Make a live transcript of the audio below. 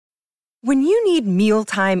When you need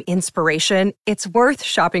mealtime inspiration, it's worth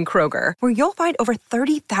shopping Kroger, where you'll find over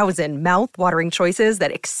 30,000 mouth-watering choices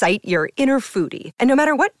that excite your inner foodie. And no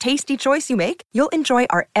matter what tasty choice you make, you'll enjoy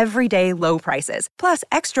our everyday low prices, plus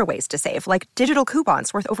extra ways to save, like digital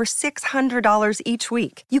coupons worth over $600 each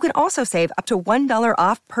week. You can also save up to $1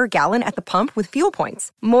 off per gallon at the pump with fuel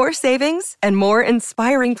points. More savings and more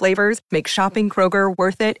inspiring flavors make shopping Kroger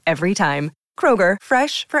worth it every time. Kroger,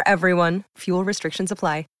 fresh for everyone. Fuel restrictions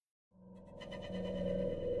apply.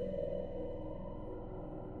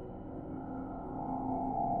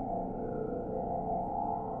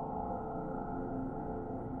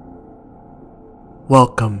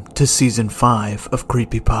 Welcome to Season 5 of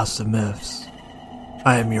Creepypasta Myths.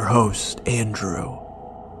 I am your host, Andrew.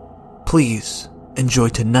 Please enjoy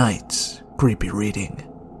tonight's creepy reading.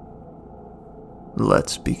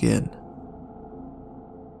 Let's begin.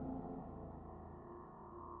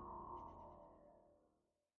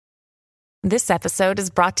 This episode is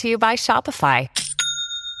brought to you by Shopify.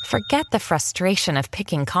 Forget the frustration of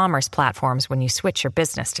picking commerce platforms when you switch your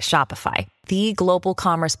business to Shopify, the global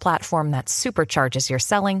commerce platform that supercharges your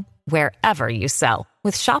selling wherever you sell.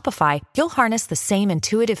 With Shopify, you'll harness the same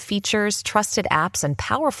intuitive features, trusted apps, and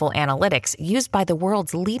powerful analytics used by the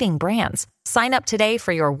world's leading brands. Sign up today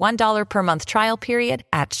for your $1 per month trial period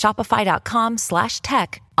at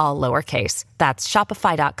shopify.com/tech, all lowercase. That's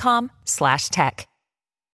shopify.com/tech.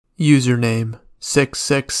 Username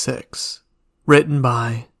 666. Written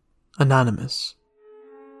by Anonymous.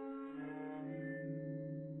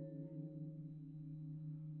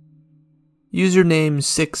 Username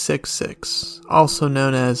 666, also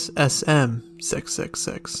known as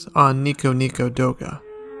SM666 on Nico Nico Doga,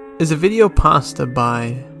 is a video pasta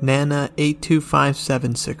by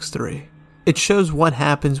Nana825763. It shows what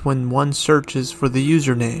happens when one searches for the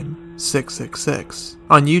username 666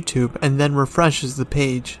 on YouTube and then refreshes the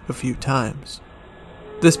page a few times.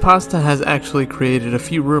 This pasta has actually created a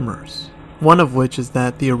few rumors, one of which is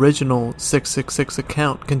that the original 666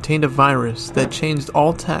 account contained a virus that changed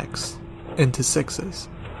all text into sixes.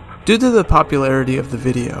 Due to the popularity of the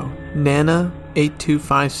video,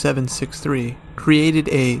 Nana825763 created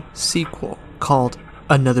a sequel called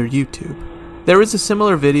Another YouTube. There is a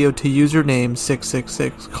similar video to username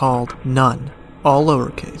 666 called None, all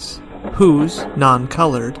lowercase, whose,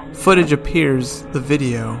 non-colored, footage appears the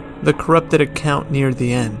video, the corrupted account near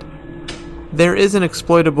the end. There is an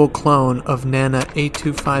exploitable clone of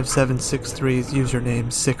Nana825763's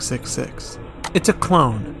username 666. It's a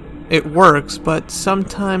clone. It works, but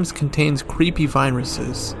sometimes contains creepy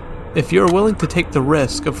viruses. If you're willing to take the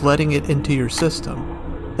risk of letting it into your system,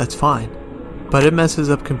 that's fine. But it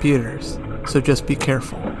messes up computers, so just be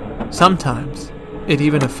careful. Sometimes, it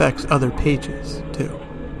even affects other pages, too.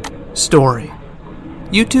 Story.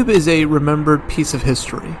 YouTube is a remembered piece of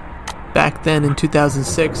history. Back then in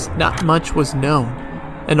 2006, not much was known,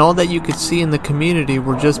 and all that you could see in the community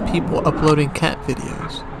were just people uploading cat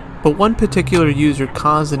videos. But one particular user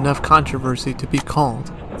caused enough controversy to be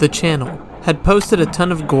called. The channel had posted a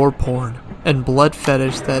ton of gore porn and blood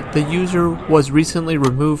fetish that the user was recently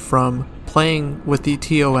removed from playing with the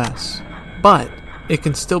TOS, but it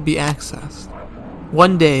can still be accessed.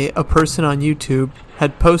 One day, a person on YouTube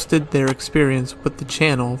had posted their experience with the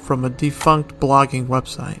channel from a defunct blogging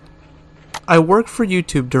website. I worked for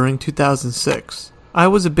YouTube during 2006. I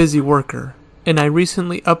was a busy worker, and I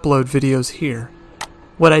recently upload videos here.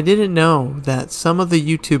 What I didn't know that some of the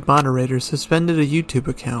YouTube moderators suspended a YouTube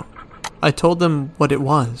account. I told them what it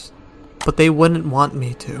was, but they wouldn't want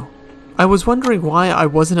me to. I was wondering why I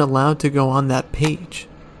wasn't allowed to go on that page,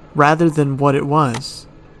 rather than what it was.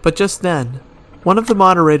 But just then, one of the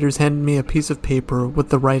moderators handed me a piece of paper with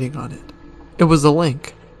the writing on it. It was a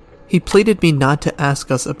link. He pleaded me not to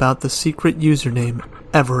ask us about the secret username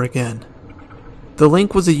ever again. The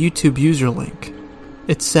link was a YouTube user link.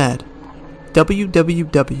 It said,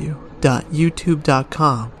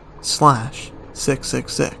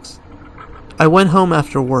 www.youtube.com/666. I went home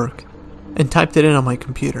after work and typed it in on my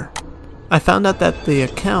computer. I found out that the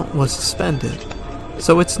account was suspended,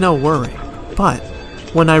 so it's no worry. But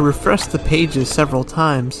when I refreshed the pages several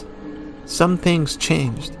times, some things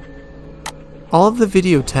changed. All of the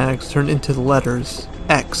video tags turned into the letters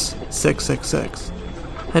X666,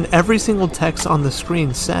 and every single text on the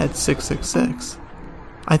screen said 666.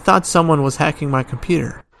 I thought someone was hacking my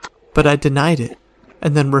computer, but I denied it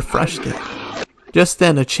and then refreshed it. Just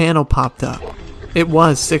then a channel popped up. It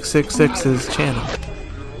was 666's channel.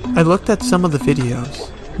 I looked at some of the videos.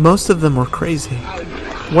 Most of them were crazy.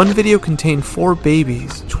 One video contained 4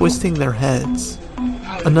 babies twisting their heads.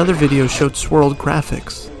 Another video showed swirled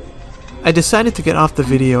graphics. I decided to get off the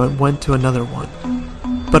video and went to another one.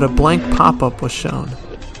 but a blank pop-up was shown.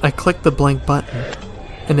 I clicked the blank button,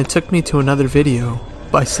 and it took me to another video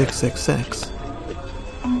by 666.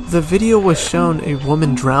 The video was shown a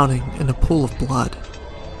woman drowning in a pool of blood,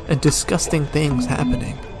 and disgusting things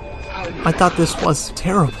happening. I thought this was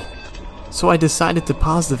terrible, so I decided to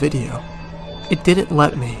pause the video. It didn't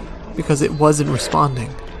let me, because it wasn't responding.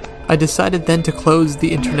 I decided then to close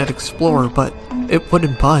the Internet Explorer, but it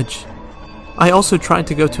wouldn't budge. I also tried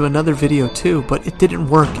to go to another video too, but it didn't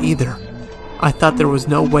work either. I thought there was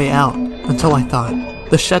no way out, until I thought,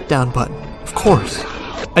 the shutdown button, of course.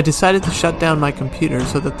 I decided to shut down my computer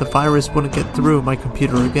so that the virus wouldn't get through my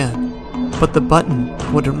computer again. But the button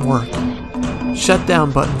wouldn't work.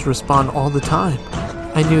 Shutdown buttons respond all the time.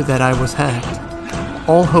 I knew that I was hacked.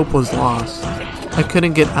 All hope was lost. I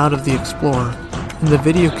couldn't get out of the Explorer, and the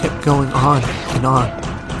video kept going on,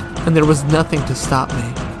 and there was nothing to stop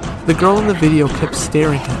me. The girl in the video kept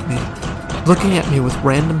staring at me, looking at me with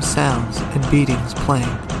random sounds and beatings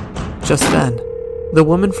playing. Just then, the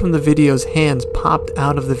woman from the video's hands popped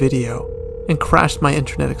out of the video and crashed my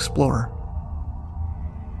Internet Explorer.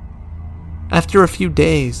 After a few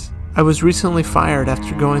days, I was recently fired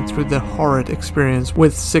after going through the horrid experience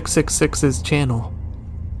with 666's channel.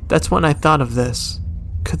 That's when I thought of this.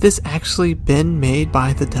 Could this actually been made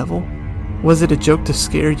by the devil? Was it a joke to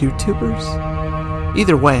scare YouTubers?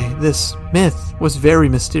 Either way, this myth was very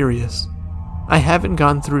mysterious. I haven't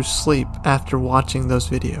gone through sleep after watching those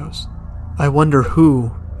videos. I wonder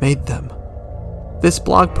who made them. This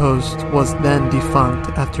blog post was then defunct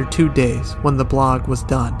after 2 days when the blog was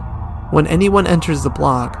done. When anyone enters the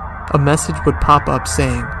blog, a message would pop up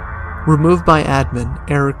saying, "Removed by admin,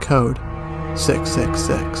 error code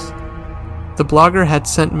 666. The blogger had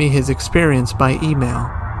sent me his experience by email,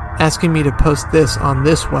 asking me to post this on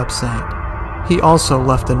this website. He also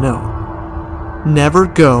left a note. Never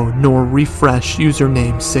go nor refresh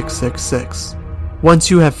username 666.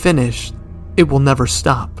 Once you have finished, it will never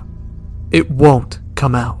stop. It won't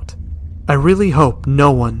come out. I really hope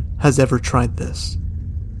no one has ever tried this.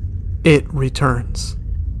 It returns."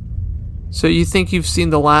 So you think you've seen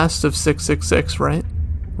the last of 666, right?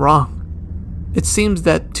 Wrong. It seems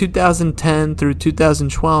that 2010 through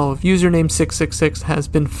 2012, username 666 has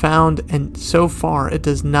been found, and so far it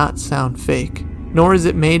does not sound fake, nor is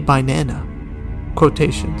it made by Nana.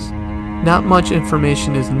 Quotations. Not much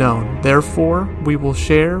information is known, therefore we will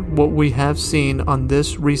share what we have seen on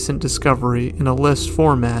this recent discovery in a list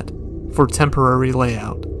format for temporary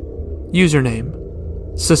layout. Username.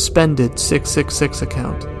 Suspended 666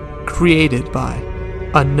 account. Created by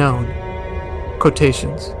unknown.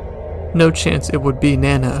 Quotations. No chance it would be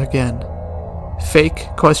Nana again. Fake? ?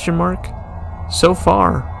 So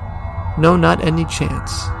far, no, not any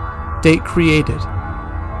chance. Date created.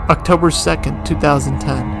 October 2nd,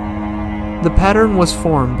 2010. The pattern was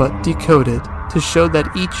formed but decoded to show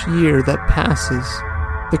that each year that passes,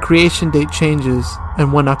 the creation date changes,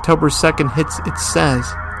 and when October 2nd hits it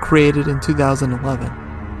says created in 2011,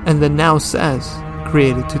 and then now says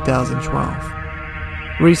created 2012.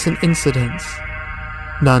 Recent incidents,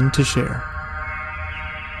 none to share.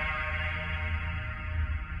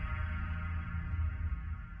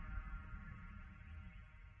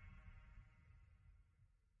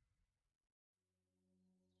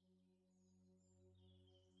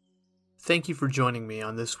 Thank you for joining me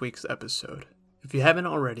on this week's episode. If you haven't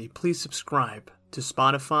already, please subscribe to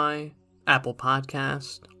Spotify, Apple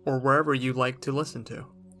Podcasts, or wherever you like to listen to.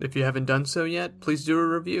 If you haven't done so yet, please do a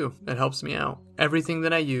review. It helps me out. Everything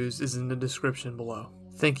that I use is in the description below.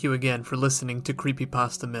 Thank you again for listening to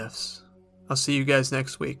Creepypasta Myths. I'll see you guys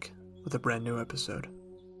next week with a brand new episode.